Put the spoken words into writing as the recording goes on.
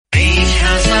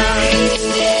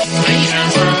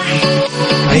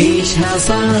عيشها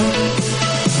صح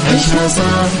عيشها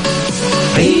صح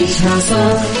عيشها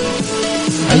صح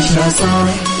عيشها صح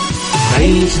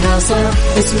عيشها صح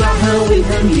اسمعها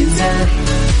والهم ينزاح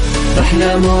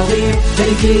أحلى مواضيع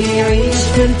خلي يعيش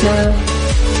ترتاح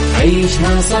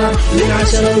عيشها صح من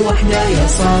 10 ل1 يا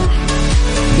صاح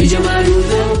بجمال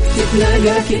وذوق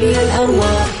تتلاقى كل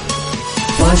الأرواح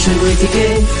فاشل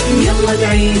واتيكيت يلا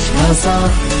نعيشها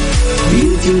صح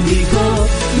بيوتي وديكور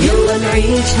يلا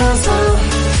نعيشها صح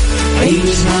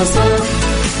عيشها صح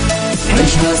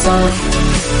عيشها صح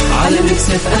على ميكس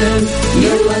اف ام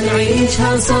يلا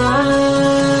نعيشها صح.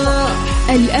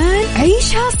 الآن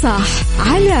عيشها صح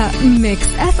على ميكس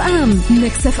اف ام.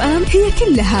 ميكس اف ام هي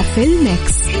كلها في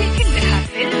الميكس.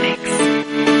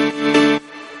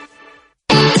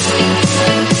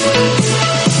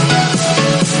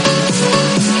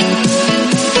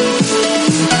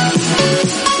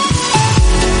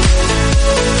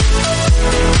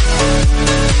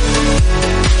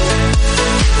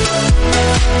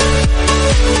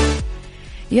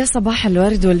 يا صباح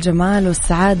الورد والجمال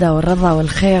والسعادة والرضا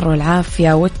والخير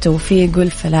والعافية والتوفيق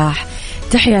والفلاح.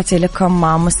 تحياتي لكم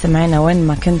مع مستمعينا وين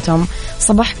ما كنتم،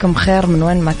 صباحكم خير من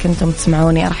وين ما كنتم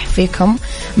تسمعوني. أرحب فيكم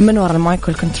من وراء المايك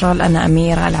والكنترول، أنا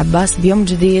أميرة العباس بيوم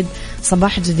جديد،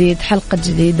 صباح جديد، حلقة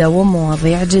جديدة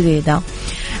ومواضيع جديدة.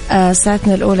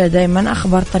 ساعتنا الأولى دايما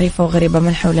أخبار طريفة وغريبة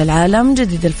من حول العالم،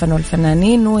 جديد الفن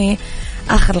والفنانين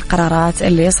وآخر القرارات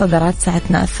اللي صدرت.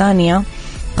 ساعتنا الثانية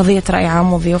قضية رأي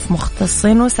عام وضيوف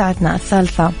مختصين، وساعتنا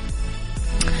الثالثة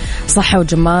صحة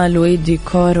وجمال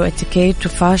وديكور واتيكيت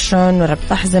وفاشن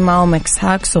وربط أحزمة وميكس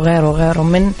هاكس وغيره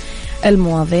من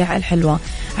المواضيع الحلوة.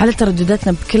 على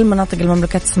تردداتنا بكل مناطق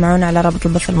المملكة تسمعون على رابط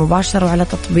البث المباشر وعلى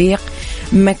تطبيق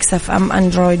ميكس اف ام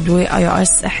اندرويد واي او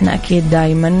اس. احنا اكيد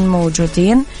دايما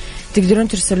موجودين. تقدرون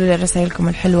ترسلوا لي رسائلكم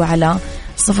الحلوة على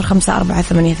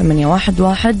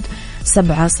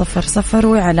 0548811700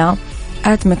 وعلى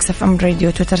 @ميكس اف ام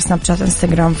راديو، تويتر، سناب شات،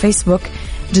 انستغرام، فيسبوك.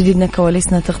 جديدنا،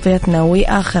 كواليسنا، تغطيتنا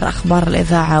وآخر أخبار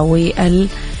الإذاعة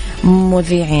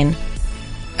والمذيعين.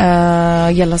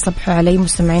 يلا صبحوا علي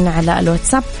مستمعين على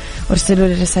الواتساب وارسلوا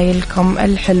لي رسائلكم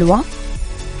الحلوة.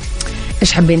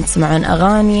 إيش حابين تسمعون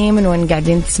أغاني، من وين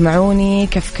قاعدين تسمعوني،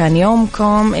 كيف كان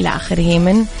يومكم، إلى آخره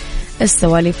من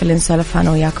السواليف اللي نسولفها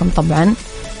أنا وياكم طبعا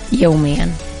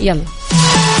يوميا. يلا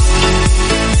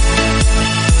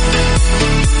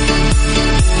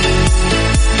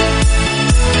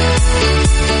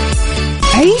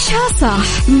عيشها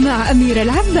صح مع أميرة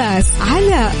العباس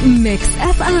على ميكس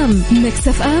اف ام. ميكس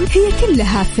اف ام هي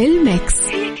كلها في الميكس.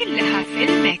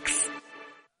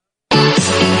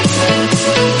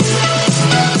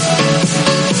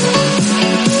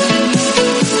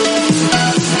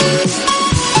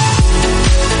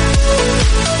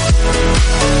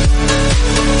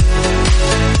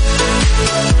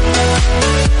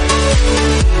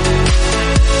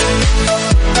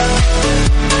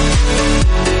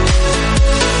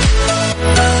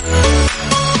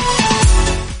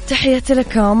 تحياتي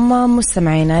لكم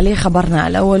مستمعينا. لخبرنا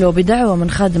الأول، وبدعوة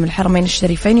من خادم الحرمين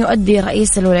الشريفين يؤدي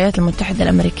رئيس الولايات المتحدة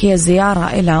الأمريكية زيارة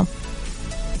إلى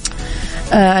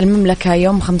المملكة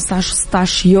يوم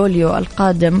 15-16 يوليو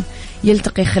القادم،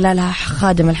 يلتقي خلالها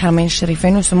خادم الحرمين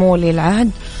الشريفين وسمو ولي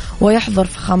العهد، ويحضر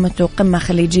فخامته قمة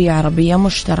خليجية عربية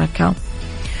مشتركة.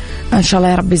 إن شاء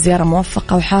الله يا ربي زيارة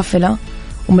موفقة وحافلة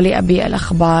ومليئة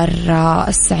بالأخبار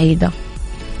السعيدة.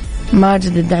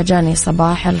 ماجد الدعجاني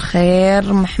صباح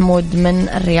الخير، محمود من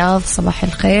الرياض صباح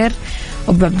الخير،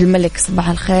 أبو عبد الملك صباح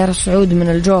الخير، سعود من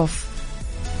الجوف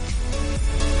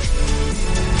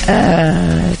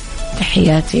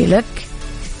تحياتي لك،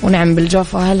 ونعم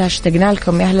بالجوف وأهلها اشتقنا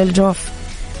لكم يا أهل الجوف.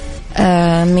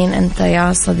 مين أنت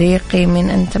يا صديقي، مين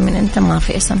أنت ما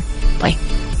في اسم. طيب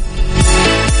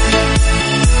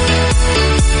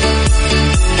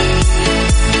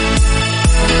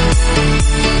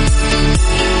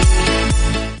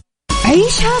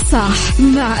عيشها صح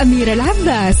مع أميرة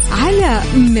العباس على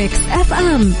ميكس اف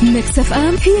ام. ميكس اف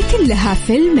ام هي كلها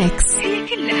في الميكس.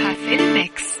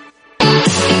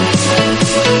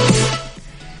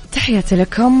 تحياتي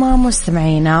لكم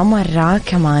مستمعينا مرة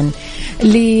كمان.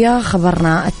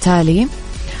 لخبرنا التالي،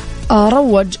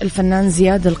 روج الفنان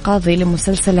زياد القاضي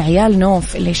لمسلسل عيال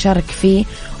نوف اللي شارك فيه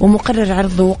ومقرر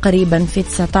عرضه قريبا في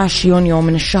 19 يونيو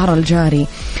من الشهر الجاري.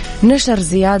 نشر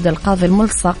زياد القاضي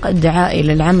الملصق الدعائي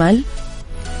للعمل،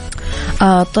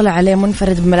 طلع عليه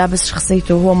منفرد بملابس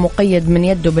شخصيته وهو مقيد من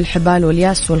يده بالحبال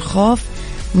والياس والخوف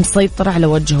مسيطر على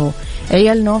وجهه.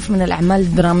 عيال نوف من الأعمال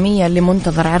الدرامية اللي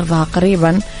منتظر عرضها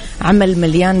قريبا، عمل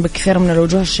مليان بكثير من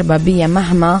الوجوه الشبابية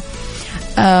مهما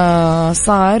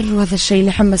صار، وهذا الشيء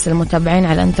اللي حمس المتابعين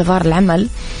على انتظار العمل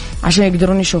عشان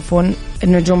يقدرون يشوفون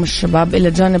النجوم الشباب،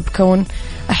 إلى جانب كون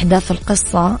أحداث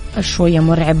القصة شوية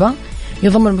مرعبة.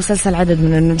 يضم المسلسل عدد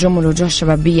من النجوم والوجوه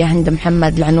الشبابية: هند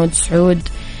محمد، العنود سعود،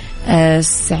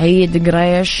 سعيد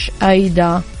قريش،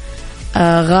 أيدا،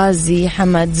 غازي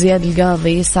حمد، زياد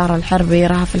القاضي، سارة الحربي،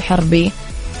 رهف الحربي،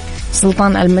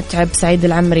 سلطان المتعب، سعيد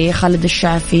العمري، خالد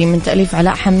الشعفي، من تأليف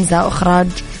علاء حمزة، أخراج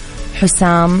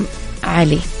حسام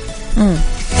علي.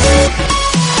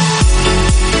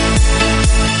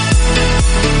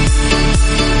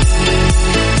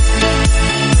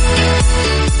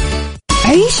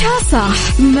 عيشها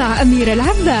صح مع أميرة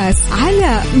العباس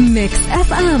على ميكس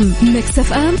أف أم. ميكس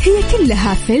أف أم هي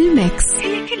كلها في الميكس،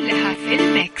 هي كلها في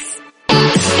الميكس.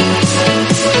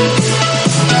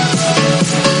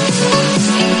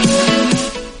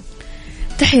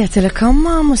 تحياتي لكم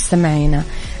مستمعينا.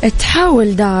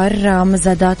 تحاول دار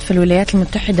مزادات في الولايات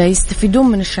المتحدة يستفيدون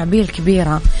من الشعبية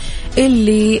الكبيرة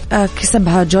اللي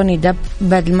كسبها جوني ديب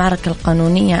بعد المعركة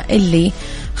القانونية اللي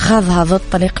خاضها ضد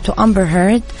طليقته أمبر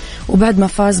هيرد، وبعد ما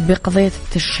فاز بقضية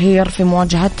التشهير في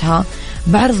مواجهتها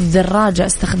بعرض دراجة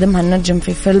استخدمها النجم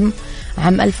في فيلم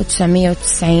عام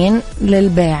 1990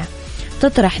 للبيع.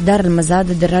 تطرح دار المزاد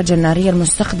الدراجة النارية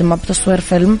المستخدمة بتصوير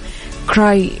فيلم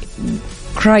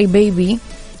كراي بيبي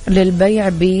للبيع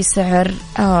بسعر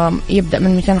يبدأ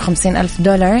من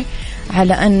 $250,000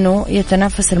 على أنه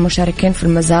يتنافس المشاركين في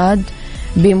المزاد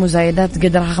بمزايدات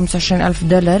قدرها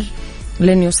 $25,000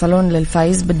 لين يوصلون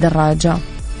للفائز بالدراجة.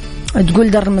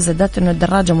 تقول دار المزادات أنه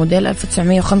الدراجة موديل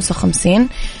 1955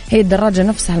 هي الدراجة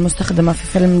نفسها المستخدمة في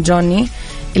فيلم جوني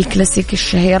الكلاسيكي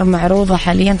الشهير، معروضة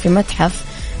حاليا في متحف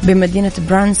بمدينة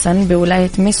برانسون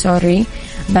بولاية ميسوري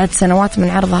بعد سنوات من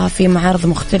عرضها في معارض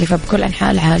مختلفة بكل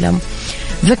أنحاء العالم.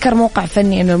 ذكر موقع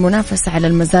فني أن المنافسة على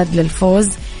المزاد للفوز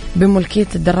بملكية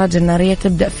الدراجة النارية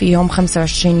تبدأ في يوم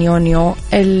 25 يونيو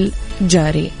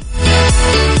الجاري.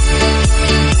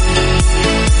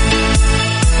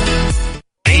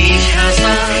 عيشها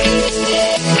صح،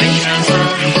 عيشها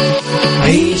صح،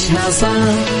 عيشها صح،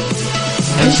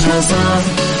 عيشها صح،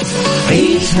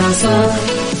 عيشها صح،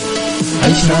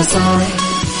 عيشها صح،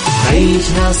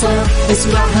 عيشها صح،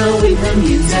 اسمعها والهم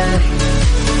ينزاح،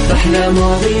 أحلى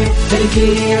مواضيع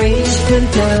الكل يعيش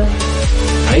ترتاح.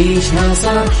 عيشها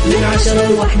صح من 10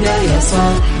 ل1 يا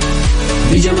صاح،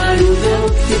 بجمال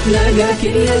وذوق تتلاقى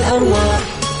كل الأرواح،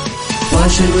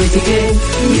 فاشل واتيكيت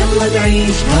يلا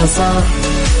نعيشها صح،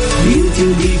 بيوتي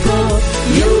وديكور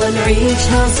يلا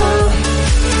نعيشها صح.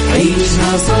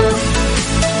 عيشها صح،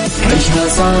 عيشها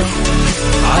صح،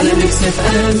 على ميكس اف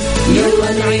ام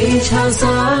يلا نعيشها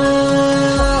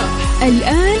صح.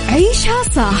 الآن عيشها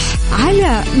صح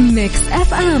على ميكس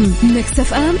أف أم. ميكس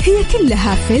أف أم هي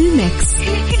كلها في الميكس،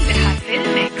 هي كلها في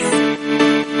الميكس.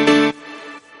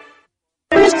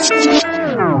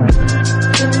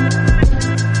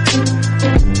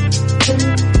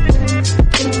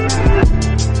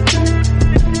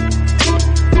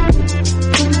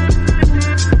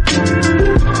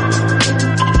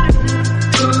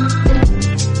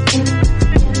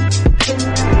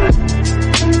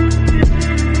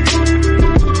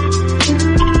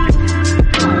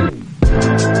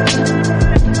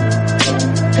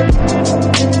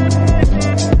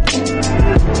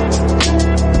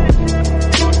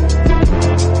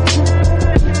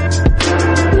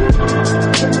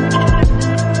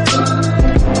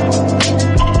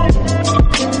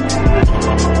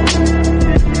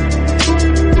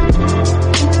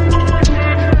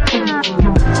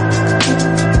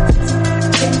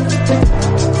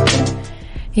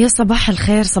 يا صباح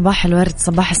الخير، صباح الورد،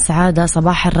 صباح السعادة،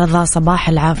 صباح الرضا، صباح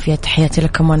العافية. تحياتي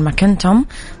لكم وين ما كنتم،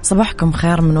 صباحكم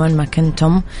خير من وين ما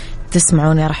كنتم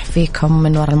تسمعوني. راح فيكم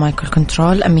من وراء المايكل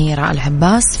كنترول أميرة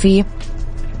العباس في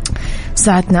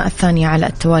ساعتنا الثانية على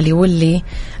التوالي، واللي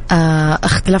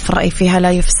اختلاف الرأي فيها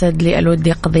لا يفسد لي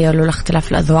الودي قضية لولا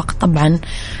اختلاف الأذواق. طبعا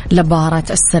لبارة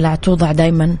السلع توضع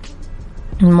دايما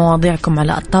مواضيعكم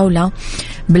على الطاولة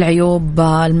بالعيوب،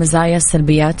 المزايا،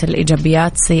 السلبيات،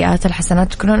 الإيجابيات، السيئات،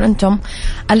 الحسنات، تكونون أنتم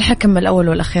الحكم الأول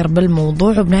والأخير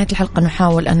بالموضوع. وبنهاية الحلقة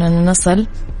نحاول أننا نصل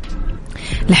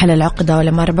لحل العقدة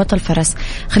ولما ربط الفرس.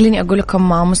 خليني أقول لكم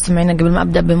مستمعينا قبل ما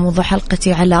أبدأ بموضوع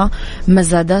حلقتي على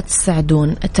مزادات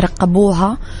السعدون،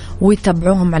 ترقبوها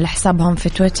ويتابعوهم على حسابهم في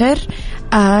تويتر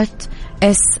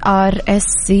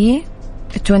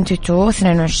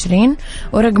 @SRSC22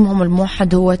 ورقمهم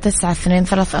الموحد هو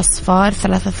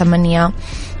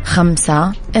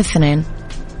 92303852.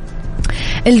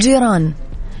 الجيران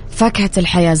فاكهة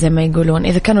الحياة زي ما يقولون،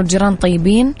 إذا كانوا الجيران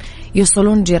طيبين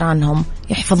يوصلون جيرانهم،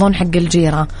 يحفظون حق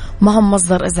الجيرة، ما هم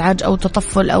مصدر إزعاج أو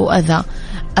تطفل أو أذى،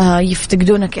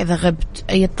 يفتقدونك إذا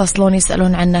غبت، يتصلون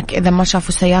يسألون عنك إذا ما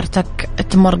شافوا سيارتك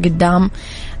تمر قدام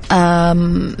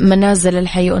منازل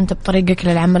الحي وأنت بطريقك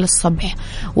للعمل الصبح،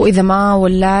 وإذا ما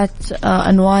ولعت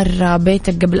أنوار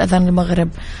بيتك قبل أذان المغرب،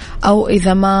 أو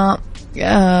إذا ما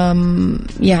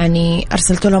يعني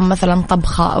أرسلت لهم مثلا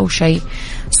طبخة أو شيء.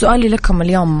 سؤالي لكم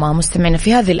اليوم مستمعين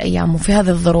في هذه الأيام وفي هذه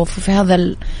الظروف وفي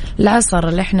هذا العصر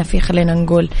اللي احنا فيه، خلينا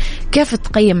نقول كيف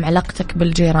تقيم علاقتك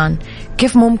بالجيران؟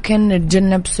 كيف ممكن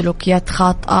نتجنب سلوكيات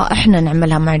خاطئة احنا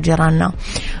نعملها مع جيراننا؟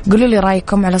 قولوا لي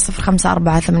رأيكم على 0548811700.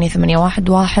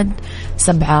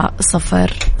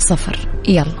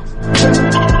 يلا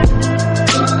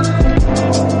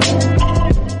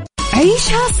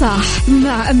عيشها صح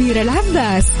مع أميرة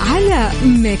العباس على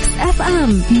ميكس أف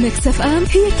أم. ميكس أف أم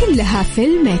هي كلها في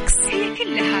الميكس، هي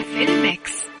كلها في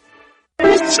الميكس.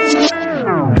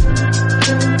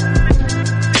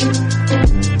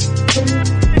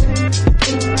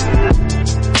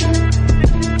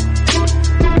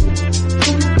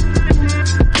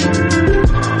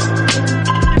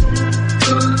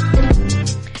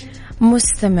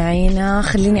 مستمعينا،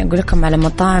 خليني أقول لكم على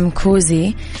مطاعم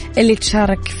كوزي اللي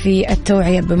تشارك في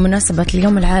التوعية بمناسبة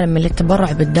اليوم العالمي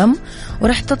للتبرع بالدم،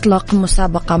 ورح تطلق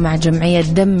مسابقة مع جمعية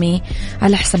دمي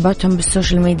على حساباتهم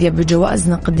بالسوشيال ميديا بجوائز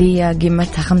نقدية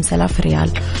قيمتها 5000 ريال.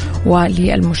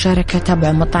 وللمشاركة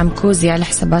تابعوا مطعم كوزي على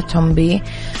حساباتهم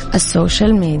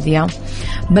بالسوشيال ميديا.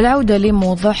 بالعودة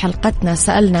لموضوع حلقتنا،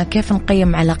 سألنا كيف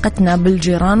نقيم علاقتنا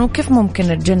بالجيران وكيف ممكن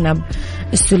نتجنب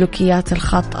السلوكيات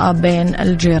الخاطئة بين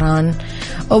الجيران.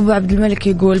 أبو عبد الملك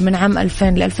يقول من عام 2000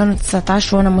 ل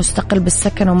 2019 وأنا مستقل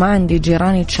بالسكن وما عندي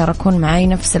جيران يتشاركون معي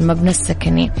نفس المبنى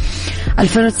السكني.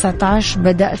 2019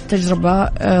 بدأت تجربة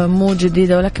مو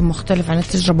جديدة ولكن مختلف عن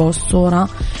التجربة والصورة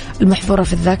المحفورة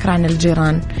في الذاكرة عن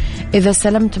الجيران. إذا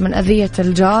سلمت من أذية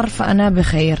الجار فأنا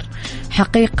بخير.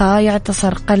 حقيقة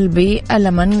يعتصر قلبي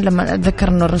ألما لما أتذكر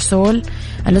أن الرسول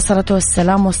عليه الصلاة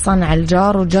والسلام وصانا على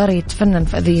الجار وجاري يتفنن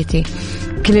في أذيتي.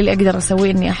 كل اللي أقدر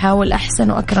أسويه أني أحاول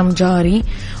أحسن وأكرم جاري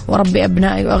وربي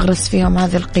أبنائي وأغرس فيهم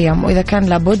هذه القيم، وإذا كان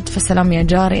لابد فسلام يا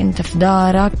جاري، أنت في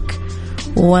دارك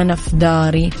وأنا في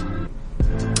داري.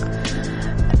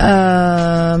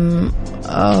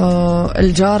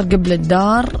 الجار قبل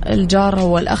الدار، الجار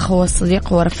هو الأخ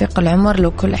والصديق ورفيق العمر له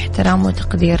كل احترام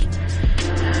وتقدير.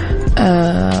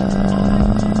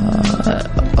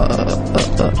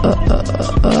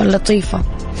 لطيفة.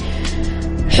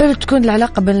 حلو تكون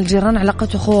العلاقة بين الجيران علاقة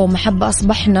أخوة ومحبة،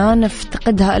 أصبحنا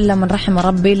نفتقدها إلا من رحم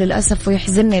ربي للأسف.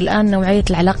 ويحزنني الآن نوعية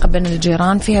العلاقة بين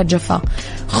الجيران فيها جفا،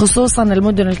 خصوصا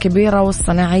المدن الكبيرة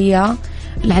والصناعية.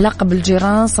 العلاقة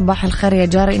بالجيران صباح الخير يا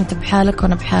جاري، أنت بحالك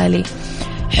وأنا بحالي.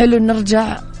 حلو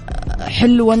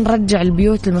نرجع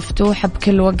البيوت المفتوحة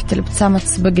بكل وقت، الابتسامة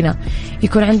تسبقنا،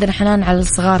 يكون عندنا حنان على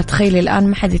الصغار. تخيلي الآن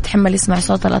ما حد يتحمل يسمع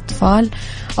صوت الأطفال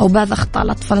أو بعض أخطاء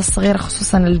الأطفال الصغيرة،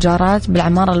 خصوصا الجارات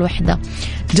بالعمارة الوحدة.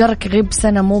 جارك يغيب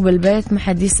سنة مو بالبيت ما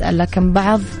حد يسأل. لكن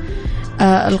بعض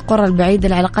القرى البعيدة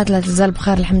العلاقات لا تزال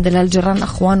بخير الحمد لله. الجيران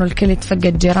أخوان والكل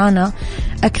يتفقد جيرانه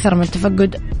أكثر من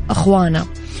تفقد أخوانه.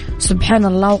 سبحان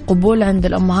الله. وقبول عند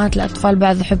الأمهات الأطفال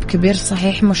بعد حب كبير،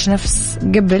 صحيح مش نفس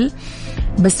قبل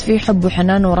بس في حب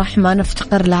وحنان ورحمة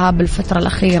نفتقر لها بالفترة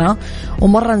الأخيرة.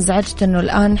 ومرة انزعجت أنه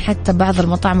الآن حتى بعض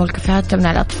المطاعم والكافيهات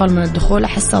تمنع الأطفال من الدخول،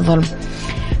 أحسها ظلم.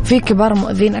 في كبار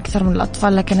مؤذين أكثر من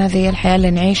الأطفال، لكن هذه هي الحياة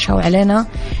اللي نعيشها، وعلينا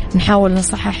نحاول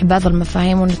نصحح بعض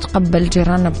المفاهيم ونتقبل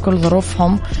جيراننا بكل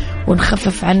ظروفهم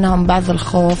ونخفف عنهم بعض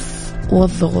الخوف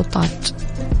والضغوطات.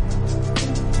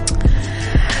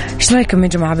 ايش رايكم يا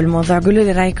جماعة بالموضوع؟ قولوا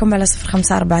لي رايكم على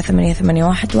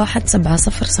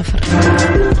 0548811700.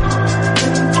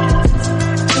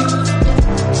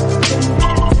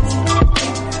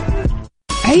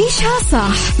 عيشها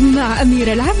صح مع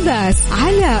أميرة العباس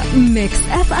على ميكس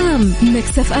أف أم.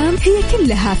 ميكس أف أم هي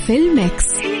كلها في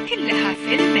الميكس، هي كلها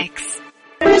في الميكس.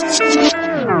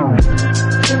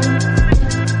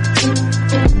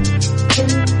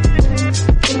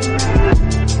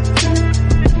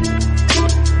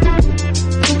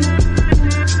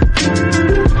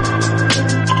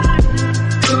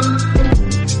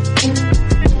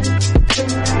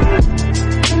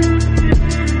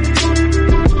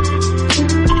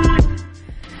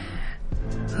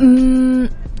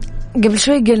 قبل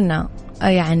شوي قلنا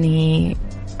يعني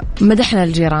مدحنا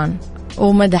الجيران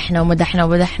ومدحنا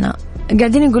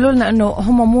قاعدين يقولوا لنا أنه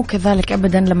هم مو كذلك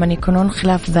أبدا لما يكونون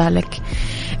خلاف ذلك.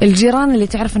 الجيران اللي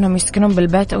تعرف أنهم يسكنون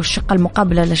بالبيت أو الشقة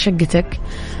المقابلة لشقتك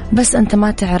بس أنت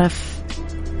ما تعرف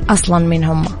أصلا مين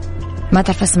هم، ما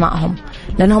تعرف اسمائهم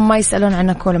لأنهم ما يسألون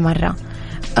عنك ولا مرة.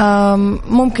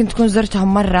 ممكن تكون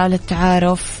زرتهم مرة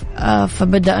للتعارف،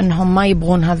 فبدأ أنهم ما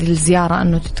يبغون هذه الزيارة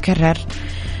أنه تتكرر.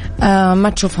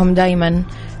 ما تشوفهم دايما،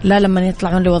 لا لما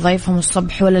يطلعون لوظائفهم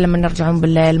الصبح ولا لما يرجعون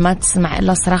بالليل. ما تسمع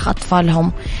إلا صراخ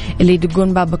أطفالهم اللي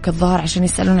يدقون بابك الظهر عشان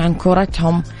يسألون عن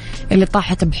كورتهم اللي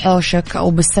طاحت بحوشك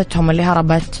أو بستهم اللي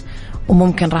هربت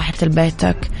وممكن راحت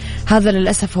لبيتك. هذا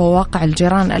للأسف هو واقع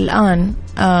الجيران الآن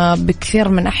بكثير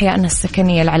من أحيائنا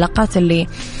السكنية. العلاقات اللي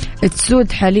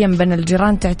تسود حاليا بين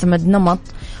الجيران تعتمد نمط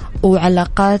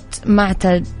وعلاقات ما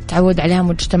تعود عليها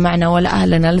مجتمعنا ولا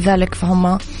أهلنا، لذلك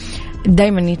فهم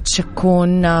دايما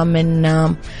يتشكون من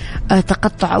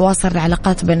تقطع أواصر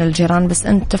العلاقات بين الجيران. بس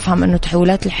أنت تفهم أنه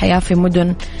تحولات الحياة في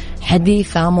مدن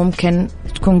حديثة ممكن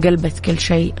تكون قلبت كل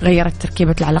شيء، غيرت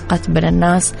تركيبة العلاقات بين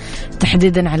الناس،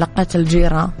 تحديدا علاقات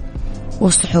الجيرة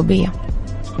والصحوبية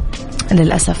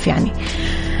للأسف. يعني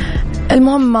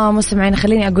المهم مستمعين،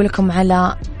 خليني أقول لكم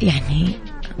على يعني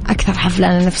أكثر حفلة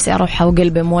أنا نفسي أروحها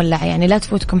وقلبي مولع. يعني لا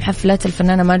تفوتكم حفلة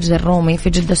الفنانة ماجدة الرومي في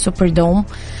جدة سوبر دوم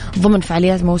ضمن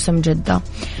فعاليات موسم جدة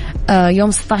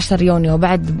يوم 16 يونيو،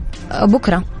 بعد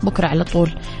بكرة على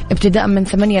طول، ابتداء من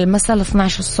 8 المساء ل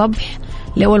 12 الصبح.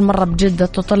 لأول مرة بجدة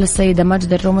تطل السيدة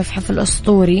ماجدة الرومي في حفل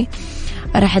أسطوري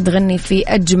راح تغني في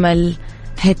أجمل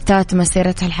هتات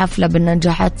مسيرتها الحفلة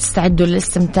بالنجاحات. تستعدوا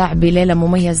للاستمتاع بليلة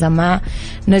مميزة مع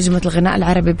نجمة الغناء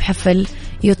العربي بحفل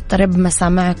يطرب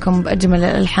مسامعكم بأجمل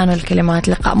الألحان والكلمات.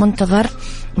 لقاء منتظر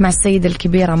مع السيدة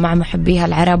الكبيرة مع محبيها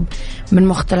العرب من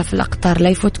مختلف الأقطار. لا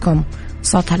يفوتكم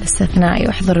صوتها الاستثنائي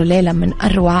واحضروا ليلة من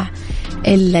أروع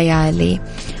الليالي.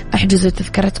 احجزوا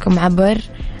تذكرتكم عبر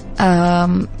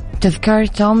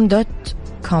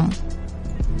تذكرتم.com.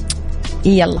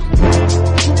 يلا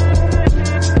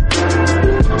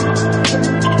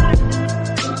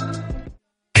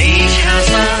عيشها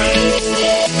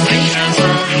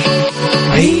صح،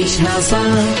 عيشها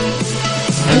صح،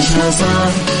 عيشها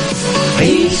صح،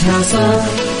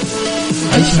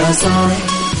 عيشها صح،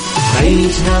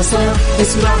 عيشها صح،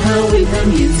 اسمعها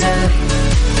والهم ينزاح،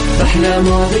 أحلى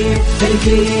مواضيع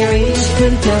الكل يعيش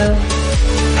ترتاح.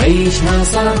 عيشها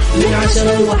صح من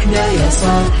 10 ل1 يا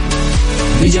صاح،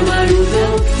 بجمال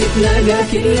وذوق تتلاقى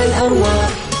كل الأرواح.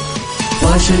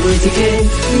 فاشل واتيكيت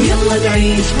يلا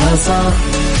نعيشها صح،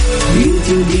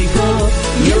 بيوتي وديكور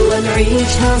يلا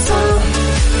نعيشها صح.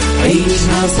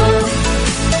 عيشها صح،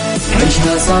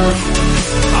 عيشها صح،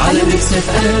 على ميكس اف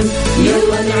ام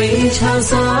يلا نعيشها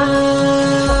صح.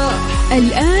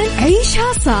 الآن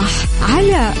عيشها صح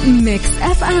على ميكس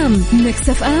اف ام. ميكس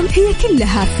اف ام هي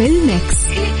كلها في الميكس،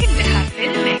 هي كلها في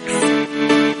الميكس.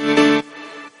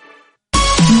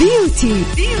 بيوتي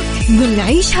ضمن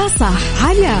عيشها صح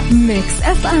على ميكس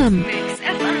اف ام.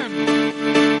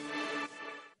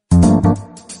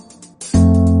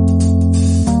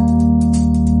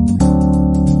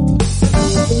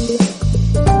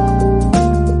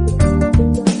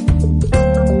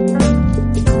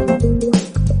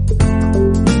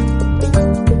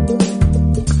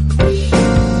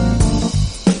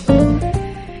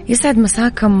 يسعد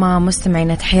مساكم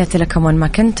مستمعين، تحياتي لكم وين ما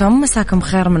كنتم، مساكم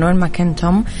خير من وين ما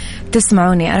كنتم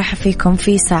تسمعوني. أرحب فيكم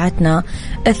في ساعتنا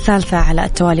الثالثة على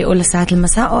التوالي، أولى ساعات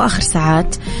المساء وآخر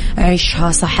ساعات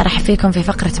عيشها صح. أرحب فيكم في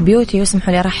فقرة بيوتي،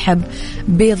 واسمحوا لي أرحب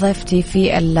بضيفتي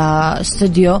في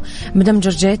الاستوديو مدام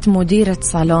جورجيت، مديرة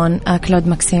صالون كلود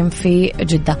ماكسيم في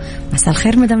جدة. مساء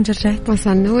الخير مدام جورجيت.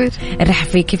 مساء النور. أرحب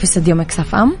فيكي في استوديو ميكس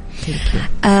اف ام.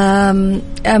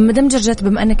 مدام جورجيت،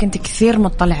 بما أنك أنت كثير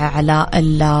مطلعة على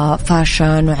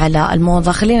الفاشن وعلى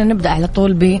الموضة، خلينا نبدأ على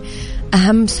طول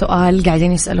بأهم سؤال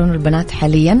قاعدين يسألون البنات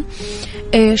حاليا: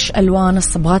 إيش ألوان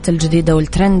الصبغات الجديدة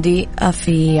والترندي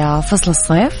في فصل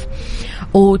الصيف،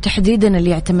 وتحديدا اللي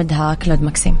يعتمدها كلود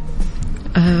ماكسيم؟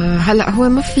 هلأ هو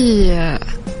ما في،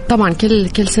 طبعا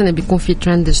كل سنة بيكون في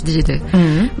ترند جديدة،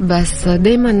 بس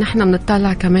دايما نحن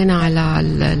بنطلع كمان على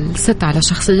الست، على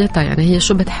شخصيتها، يعني هي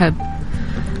شو بتحب.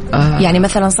 يعني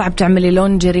مثلا صعب تعملي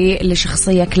لونجري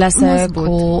لشخصية كلاسيك.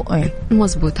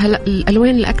 مزبوط. هلأ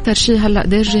الألوان الأكثر شيء هلأ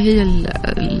دارجة هي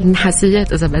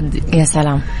النحاسيات إذا بدي. يا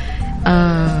سلام.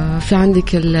 في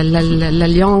عندك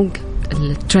اليونغ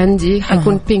الترندي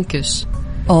حيكون بينكش،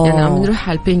 يعني عم نروح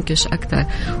على البينكش أكتر،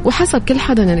 وحسب كل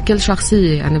حدا، يعني كل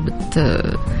شخصية يعني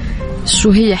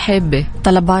شو هي حابة،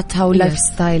 طلباتها ولايف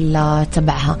ستايل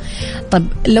تبعها. طب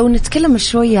لو نتكلم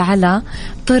شوية على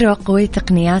طرق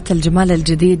وتقنيات الجمال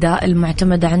الجديدة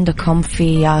المعتمدة عندكم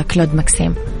في كلود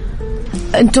ماكسيم.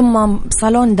 أنتم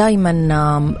صالون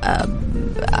دايما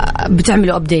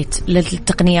بتعملوا أبديت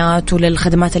للتقنيات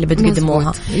وللخدمات اللي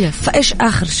بتقدموها، فإيش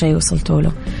آخر شيء وصلتوا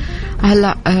له؟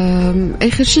 هلا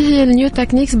اخر شيء هي النيو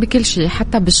تكنيكس بكل شيء،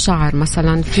 حتى بالشعر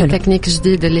مثلا في تكنيك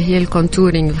جديد اللي هي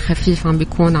الكونتورينج الخفيف عم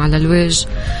بيكون على الوجه.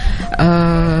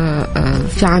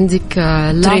 في عندك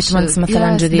تريتمنتس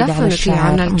مثلا جديدة على الشعر.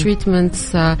 عنا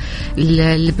التريتمنتس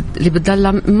اللي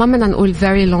بتضل ما بدنا نقول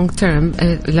very long term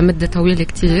لمدة طويلة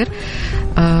كتير،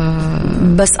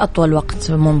 بس أطول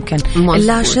وقت ممكن.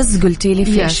 اللاشز قلتي لي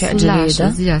في أشياء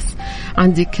جديدة. يس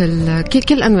عندك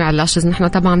كل أنواع اللاشز نحن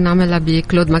طبعا نعملها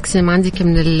بكلود ماكسيم. عندك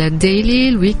من الديلي،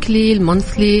 الويكلي،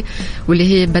 المونثلي،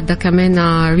 واللي هي بدها كمان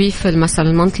ريفل. مثلا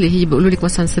المونثلي هي بيقولوا لك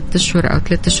مثلا 6 أشهر أو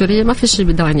 3 أشهر، هي ما في شيء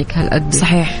بدانك هالقد.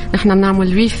 صحيح. نحن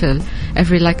بنعمل ريفل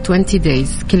every like 20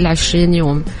 days، كل 20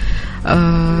 يوم.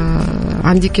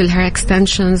 عندك الهير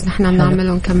اكستنشنز نحن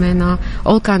بنعملهم كمان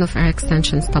all kind of hair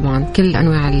extensions، طبعا كل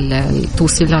انواع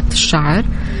التوصيلات الشعر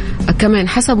كمان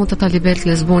حسب متطلبات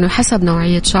الزبون وحسب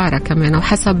نوعية شعرها كمان،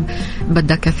 وحسب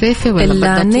بدها كثافة ولا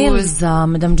بدها طول. النيلز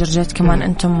مدام جرجيت كمان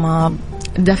انتم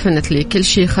definitely كل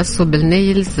شيء خاصه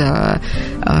بالنيلز.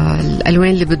 الألوان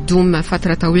اللي بتدوم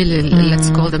فترة طويلة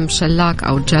let's call them شلاك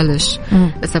أو جلش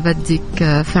إذا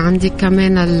بدك. في عندك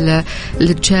كمان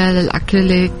الجل،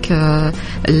 الأكريليك،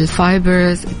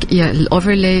 الفايبرز،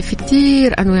 الأوفرلاي، في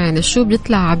كتير أنواع. يعني شو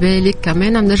بيطلع عبالك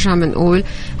كمان بنرجع بنقول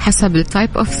حسب التايب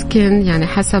أوف سكين، يعني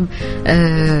حسب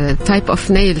تايب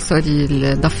أوف نيل سوري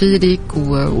ضفيرك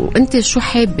وأنت شو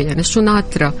حابة، يعني شو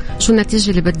ناطرة، شو النتيجة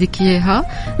اللي بدك إياها.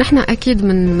 نحن أكيد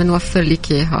منوفر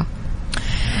لك إياها.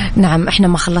 نعم. احنا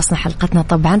ما خلصنا حلقتنا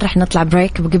طبعا، رح نطلع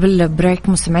بريك. قبل بريك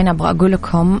مستمعين ابغى اقول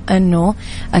لكم انه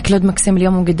كلود ماكسيم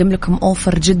اليوم مقدم لكم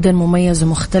اوفر جدا مميز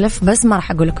ومختلف، بس ما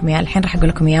رح اقول لكم اياه الحين، رح اقول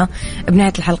لكم اياه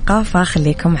بنهاية الحلقة،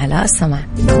 فخليكم على السمع.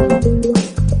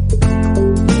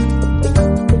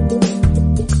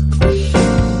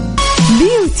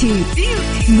 بيوتي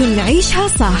بنعيشها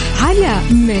صح على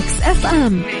ميكس اف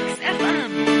ام.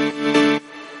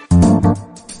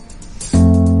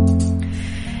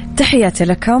 تحياتي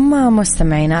لكم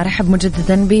مستمعينا. أرحب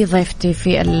مجددا بضيفتي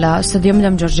في الاستوديو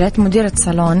مدام جورجيت، مديرة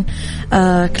صالون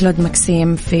كلود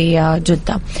ماكسيم في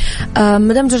جدة.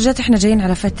 مدام جورجيت، احنا جايين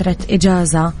على فترة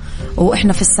إجازة،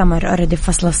 وإحنا في السمر أوريدي،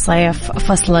 فصل الصيف،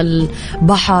 فصل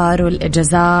البحر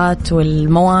والإجازات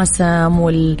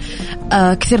والمواسم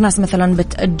كثير ناس مثلا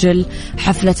بتأجل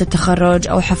حفلة التخرج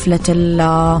أو حفلة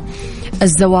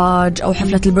الزواج أو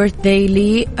حفلة البيرث داي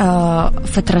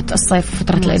لفترة الصيف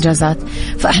وفترة الإجازات.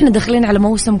 فإحنا داخلين على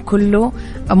موسم كله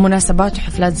مناسبات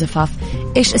وحفلات زفاف.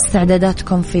 إيش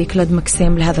استعداداتكم في كلود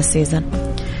ماكسيم لهذا السيزن؟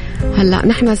 هلأ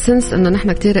نحن سنس إنه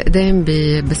نحن كتير قدام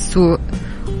بالسوق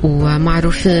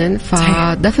ومعروفين،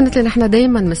 فدفنتلي نحن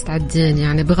دايما مستعدين،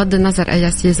 يعني بغض النظر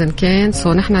أي سيزن كان.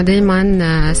 نحن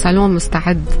دايما صالون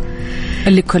مستعد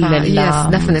لكل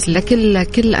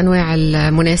لكل أنواع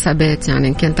المناسبات، يعني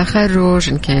إن كان تخرج،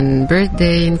 إن كان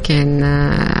بيرثداي، إن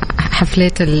كان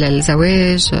حفلات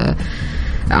الزواج،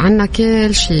 عنا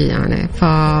كل شيء يعني.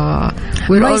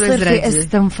 ما يصير في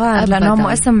استنفار لأنهم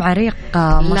اسم عريق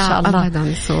ما شاء الله.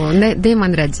 أبدا. دايما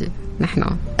ردي نحن.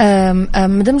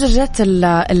 مدام جرجيت،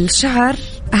 الشعر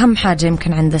أهم حاجة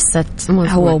يمكن عند الست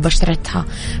هو وبشرتها،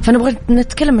 فنبغى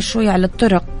نتكلم شوي على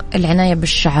الطرق العناية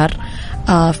بالشعر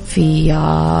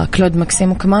في كلود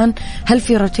ماكسيم، وكمان هل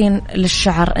في روتين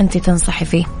للشعر أنت تنصحي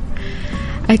فيه؟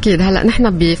 أكيد. هلأ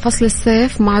نحن بفصل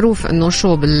الصيف معروف أنه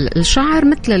شو الشعر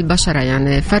مثل البشرة،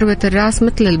 يعني فروة الرأس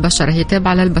مثل البشرة، هي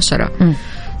تابعة للبشرة.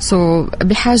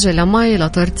 بحاجة لمي،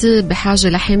 لترطيب، بحاجة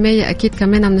لحماية أكيد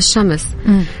كمان من الشمس.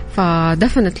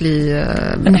 فدفنتلي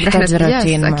نحتاج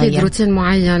روتين أكيد معين. روتين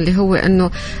معين اللي هو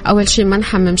أنه أول شيء ما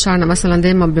نحمم شعرنا مثلا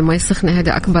دايما بمي سخنة،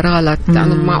 هذا أكبر غلط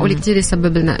لأنه معقول كتير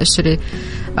يسبب لنا قشرة.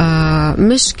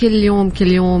 مش كل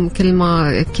يوم كل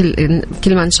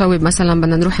ما نشوب مثلا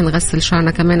بدنا نروح نغسل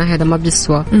شعرنا، كمان هذا ما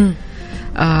بيسوى.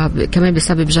 كمان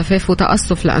بسبب جفاف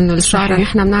وتقصف، لأنه الشعر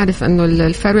نحن بنعرف أنه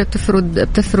الفروة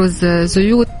بتفرز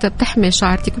زيوت بتحمي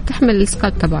شعرتك وبتحمي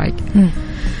السكالب تبعك.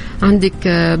 عندك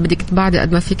بدك تبعدي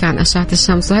قد ما فيك عن أشعة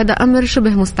الشمس، وهذا أمر شبه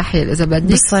مستحيل إذا بدك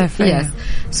بالصيف.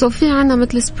 في عنا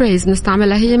مثل سبرايز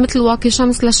نستعملها، هي مثل واقي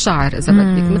شمس للشعر إذا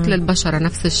بدك، مثل البشرة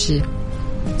نفس الشيء،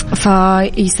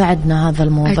 فيساعدنا هذا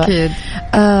الموضوع. أكيد.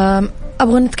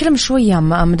 أبغى نتكلم شوية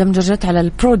مدام جرجت على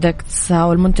البرودكتس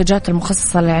والمنتجات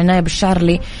المخصصة للعناية بالشعر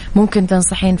اللي ممكن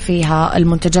تنصحين فيها،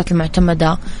 المنتجات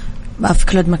المعتمدة في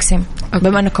كلود ماكسيم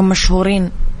بما أنكم مشهورين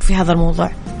في هذا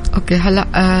الموضوع. اوكي. هلا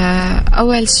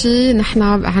اول شيء نحن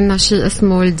عندنا شيء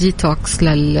اسمه الديتوكس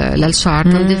للشعر،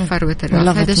 تنظيف فروه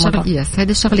الراس.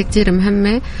 هذا شغله كتير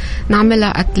مهمه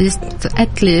نعملها اتليست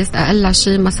اقل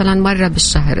شيء مثلا مره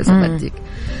بالشهر اذا بدك.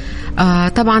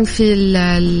 طبعا في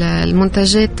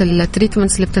المنتجات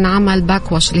التريتمنتس اللي بتنعمل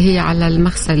باك واش اللي هي على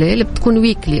المغسله اللي بتكون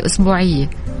ويكلي اسبوعيه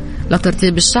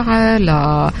لترطيب الشعر،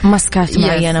 ماسكات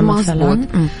معينه مثلا.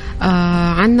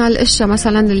 عنا الاشياء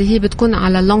مثلا اللي هي بتكون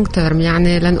على لونج تيرم،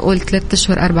 يعني لنقول 3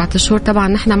 أشهر 4 أشهر. طبعا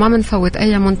نحن ما بنفوت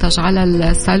اي منتج على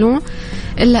الصالون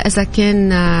الا اذا كان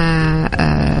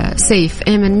سيف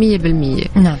امن 100%.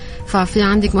 نعم. ففي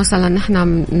عندك مثلا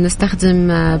نحن بنستخدم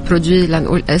برودوي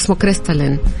لنقول اسمه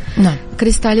كريستالين. نعم.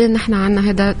 كريستالين نحن عنا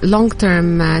هذا لونج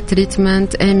تيرم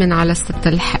تريتمنت آمن على الست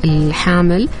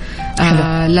الحامل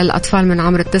للأطفال من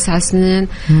عمر 9 سنين.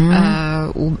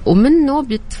 ومنه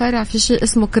بيتفرع في شيء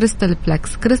اسمه كريستال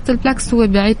بلاكس. كريستال بلاكس هو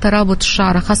بيعيد ترابط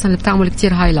الشعر، خاصة اللي بتعمل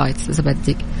كتير هايلايتس إذا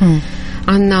بدك.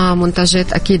 عنا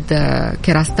منتجات أكيد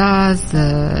كيراستاز،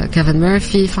 كيفن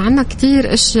ميرفي، فعنا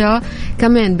كتير أشياء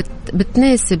كمان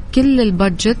بتناسب كل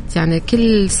البادجت، يعني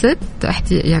كل ست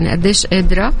يعني قديش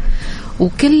قادرة،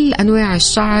 وكل أنواع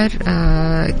الشعر،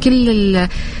 كل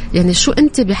يعني شو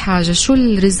أنت بحاجة، شو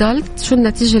الريزلت، شو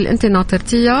النتيجة اللي أنت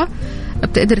ناطرتيها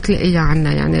بتقدر تلاقيها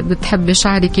عنا. يعني بتحبي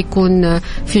شعرك يكون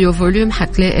فيه فوليوم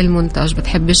حتلاقي المنتج،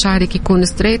 بتحبي شعرك يكون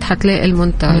ستريت حتلاقي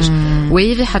المنتج،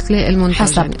 ويفي حتلاقي المنتج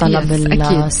حسب يعني طلب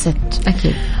الست.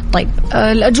 أكيد. طيب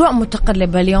الأجواء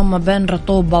متقلبة اليوم ما بين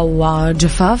رطوبة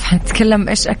وجفاف. حنتكلم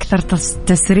إيش أكثر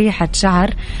تسريحة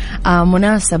شعر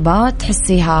مناسبة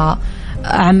تحسيها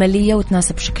عملية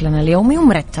وتناسب شكلنا اليومي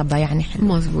ومرتبة يعني حلو.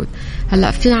 مزبوط.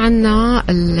 هلأ في عنا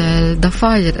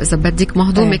الضفاير إذا بدك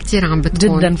مهضومة كتير عم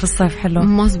بتكون جدا في الصيف حلو.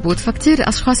 مزبوط. فكتير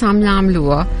أشخاص عم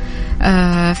يعملوها.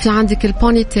 في عندك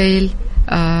البوني تيل،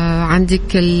 عندك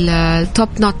التوب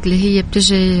نوت اللي هي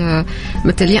بتجي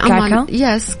مثل كعكة.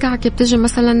 يس كعكة بتجي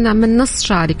مثلا من نص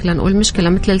شعرك لنقول مشكلة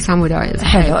مثل الساموراي.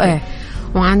 حلو. ايه.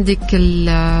 وعندك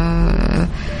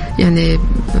يعني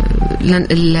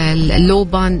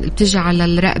اللوبان بتجي على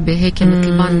الرقبة هيك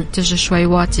مثل بان بتجي شوي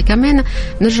واطي. كمان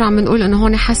نرجع بنقول انه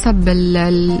هون حسب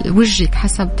وجهك،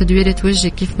 حسب تدويرة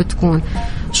وجهك كيف بتكون،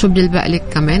 شو بيلبق لك،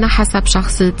 كمان حسب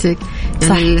شخصيتك.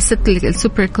 يعني الست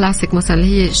السوبر كلاسيك مثلا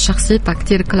اللي هي شخصيتها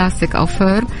كتير كلاسيك او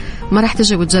فيرم ما رح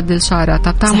تجي وتجدل شعرها.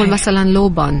 طب تعمل مثلا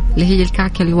لوبان اللي هي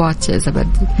الكعكة الواطية إذا بدي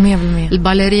 100%.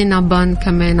 الباليرينا بان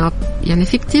كمان، يعني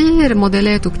في كتير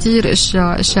موديلات وكتير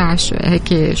اشياء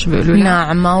هيك شو بيقولوا لها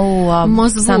ناعمة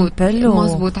وسامبل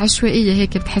مزبوط عشوائية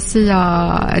هيك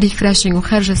بتحسيها ريفريشنج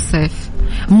وخارج الصيف.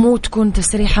 مو تكون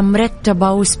تسريحة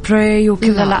مرتبة وسبراي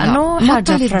وكذا، لأنه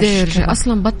حاجة فريش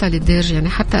أصلا بطل الديرج. يعني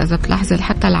حتى إذا بتلاحظي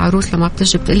حتى العروس لما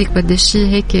بتجي بتقلك بدي شيء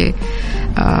هيك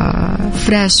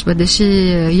فريش، بدي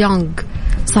شيء يونغ.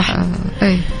 صح.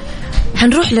 ايه.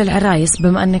 حنروح للعرايس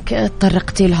بما أنك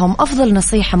طرقتي لهم. أفضل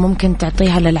نصيحة ممكن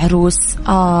تعطيها للعروس،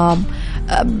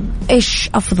 إيش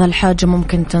أفضل حاجة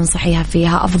ممكن تنصحيها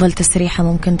فيها؟ أفضل تسريحة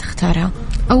ممكن تختارها؟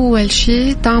 أول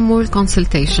شيء تعمل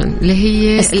consultation اللي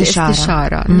هي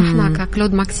الاستشارة. نحن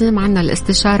ككلود ماكسيم عنا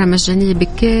الاستشارة مجانية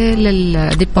بكل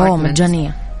الديبارتمنت.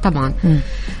 مجانية طبعا.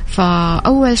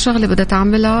 فأول شغلة بدها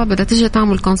تعملها بدها تيجي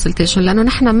تعمل consultation، لأنه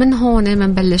نحن من هون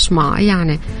منبلش معها.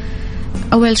 يعني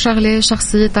أول شغلة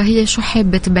شخصيتها هي شو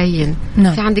حابة تبين.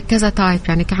 في عندك كذا تايب،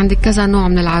 يعني عندك كذا نوع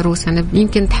من العروس. يعني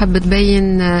يمكن تحب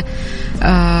تبين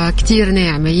كتير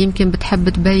ناعمة، يمكن بتحب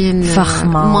تبين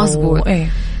فخمة. مزبوط.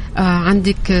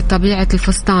 عندك طبيعة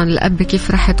الفستان الأب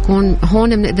كيف رح تكون.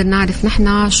 هون بنقدر نعرف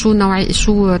نحن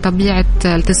شو طبيعة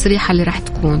التسريحة اللي رح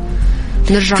تكون.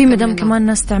 في مدام كمان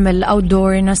ناس تعمل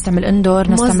اوتدور، ناس تعمل اندور،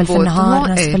 ناس تعمل في النهار،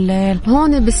 ناس في الليل.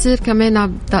 هون بصير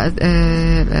كمان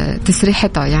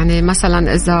تسريحتها. يعني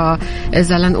مثلا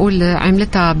اذا لنقول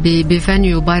عملتها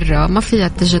بفانيو برا ما فيها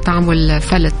تجي تعمل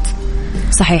فلت.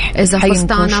 صحيح. إذا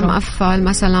فستانها مقفل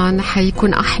مثلا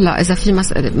حيكون أحلى. إذا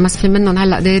في منهم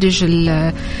هلأ دارج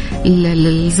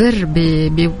الزر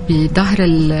بظهر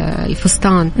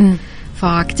الفستان،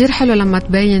 فكتير حلو لما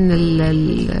تبين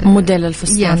موديل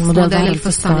الفستان، موديل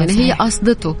الفستان. يعني هي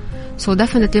قصدته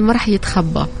دفنتلي ما رح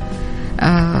يتخبى.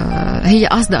 هي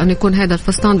قصدها أنه يكون هذا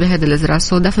الفستان بهذا الإزرار،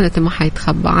 دفنتلي ما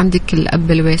حيتخبى. عندك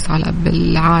الأب الواسع، الأب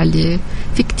العالي،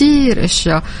 في كتير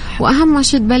أشياء. وأهم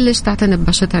شيء تبلش تعتني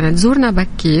ببشرتها، يعني تزورنا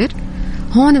بكير.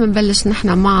 هون بنبلش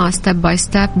نحن مع ستيب باي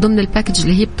ستيب ضمن الباكج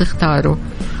اللي هي بتختاره.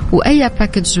 وأي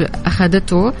باكج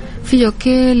أخذته فيه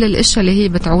كل الأشياء اللي هي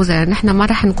بتعوزها. يعني نحن ما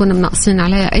رح نكون منقصين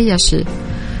عليها أي شيء.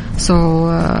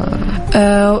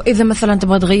 إذا مثلا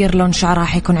تبغى تغير لون شعرها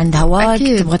حيكون عندها وقت.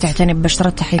 تبغى تعتني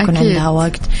ببشرتها حيكون عندها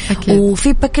وقت.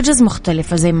 وفي باكجز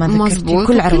مختلفة زي ما ذكرتي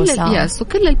كل عروسة.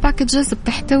 وكل الباكجز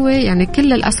بتحتوي، يعني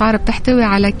كل الأسعار بتحتوي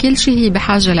على كل شيء هي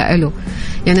بحاجة له.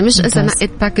 يعني مش إذا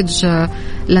نقيت باكج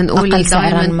لنقول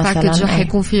دايموند باكج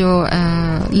حيكون فيه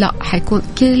لا، حيكون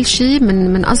كل شيء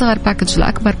من أصغر باكج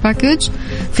لأكبر باكج.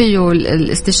 فيه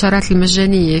الاستشارات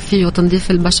المجانية، فيه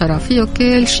تنظيف البشرة، فيه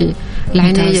كل شيء،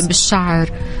 العناية بالشعر،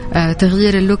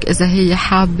 تغيير اللوك إذا هي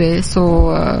حابة.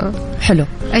 حلو.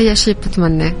 أي شيء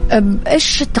بتتمنى.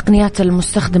 إيش التقنيات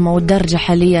المستخدمة والدارجة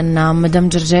حاليا مدام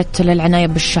جرجيت للعناية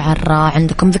بالشعر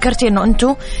عندكم؟ ذكرتي إنه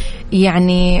أنتوا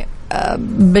يعني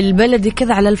بالبلدي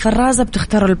كذا على الفرازة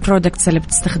بتختاروا البرودكتس اللي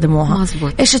بتستخدموها.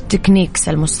 مزبوط. إيش التكنيكس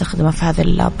المستخدمة في هذه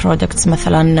البرودكتس؟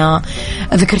 مثلا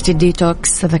ذكرتي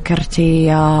الديتوكس، ذكرتي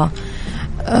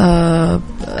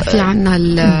في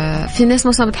عنا في ناس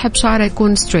مثلا بتحب شعرها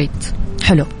يكون ستريت،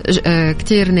 حلو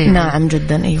كتير ناعم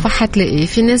جدا. أيوه. فحتلاقي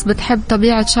في ناس بتحب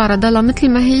طبيعة شعرها ضلها مثل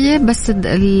ما هي، بس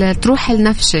تروح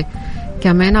النفشة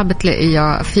كمان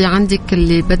بتلاقيها. في عندك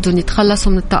اللي بدهم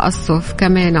يتخلصوا من التقصف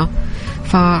كمان.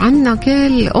 فعنا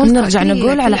نرجع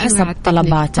نقول على حسب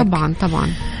طلباتك. طبعا.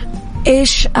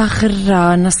 إيش آخر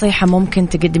نصيحة ممكن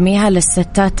تقدميها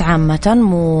للستات عامة،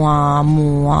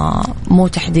 مو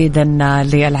تحديدا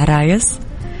للعرايس؟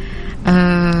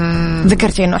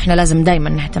 ذكرتي إنه إحنا لازم دايما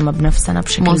نهتم بنفسنا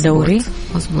بشكل مزبوط. دوري.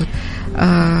 مزبوط.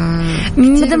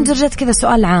 مدام جرجت كذا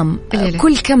سؤال عام،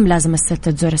 كل كم لازم الست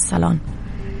تزور الصالون؟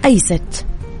 أي ست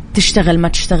تشتغل ما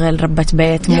تشتغل، ربة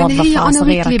بيت، يعني موظفة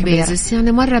صغيرة كبيرة،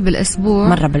 يعني مرة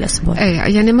بالأسبوع.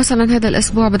 ايه، يعني مثلا هذا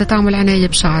الأسبوع بدها تعمل عناية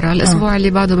بشعرها، الأسبوع اللي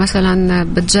بعده مثلا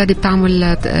بتجرب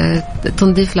تعمل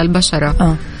تنظيف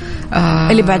للبشرة،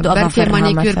 اللي بعده أظافرها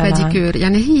مانيكير باديكير.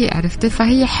 يعني هي عرفتي،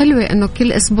 فهي حلوة إنه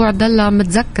كل أسبوع ضلها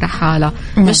متذكرة حالها،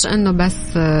 مش إنه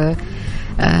بس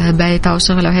بيتها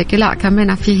وشغلها وهيك. لا،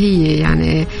 كمان في هي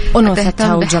يعني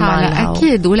أنوثتها وجمالها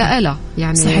أكيد، ولا إلا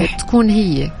يعني صحيح. تكون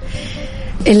هي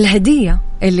الهدية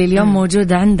اللي اليوم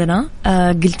موجودة عندنا.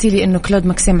 قلتي لي إنه كلود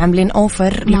ماكسيم عاملين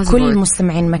أوفر لكل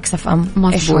مستمعين ميكس اف ام.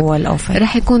 إيش هو الأوفر؟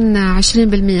 رح يكون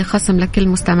 20% خصم لكل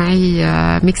مستمعي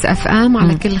ميكس اف ام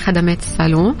على كل خدمات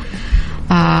الصالون.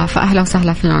 فأهلا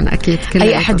وسهلا فيهم. أكيد كل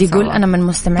أي أحد يقول أنا من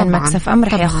مستمعين ميكس اف ام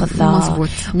رح ياخذ. مزبوط.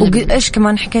 وإيش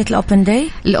كمان حكاية الأوبن داي؟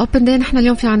 الأوبن داي نحن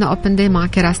اليوم في عنا أوبن داي مع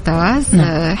كراستاز.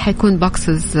 حيكون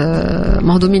بوكسز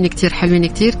مهضومين كتير حلوين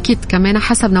كتير. كيت كمان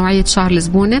حسب نوعية شعر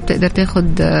الزبونة بتقدر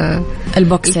تاخد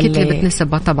البوكس اللي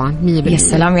بتناسبها طبعا 100%. يا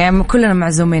سلام، يعني كلنا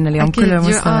معزومين اليوم، كلنا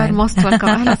مستمعين.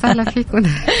 أهلا وسهلا فيكم.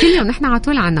 كل يوم نحن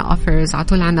عطول عنا اوفرز،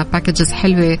 عطول عنا باكجز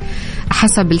حلوة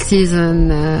حسب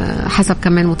السيزن، حسب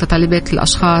كمان متطلبات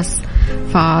الأشخاص.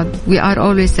 we are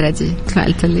always ready مثل ما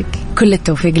قلت لك. كل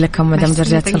التوفيق لكم مدام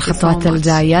جرجيت في الخطوات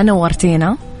الجاية.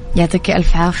 نورتينا، يعطيك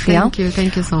ألف عافية.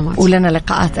 thank you so much. ولنا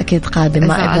لقاءات أكيد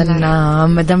قادمة.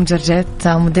 إذن مدام جرجيت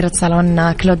مديرة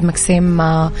صالون كلود ماكسيم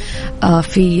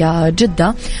في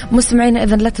جدة. مستمعينا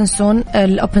إذن لا تنسون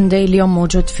الأوبن داي اليوم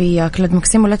موجود في كلود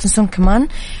ماكسيم، ولا تنسون كمان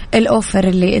الأوفر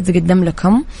اللي يتقدم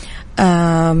لكم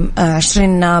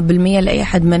 20% لأي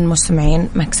أحد من مستمعين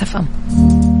ميكس اف ام.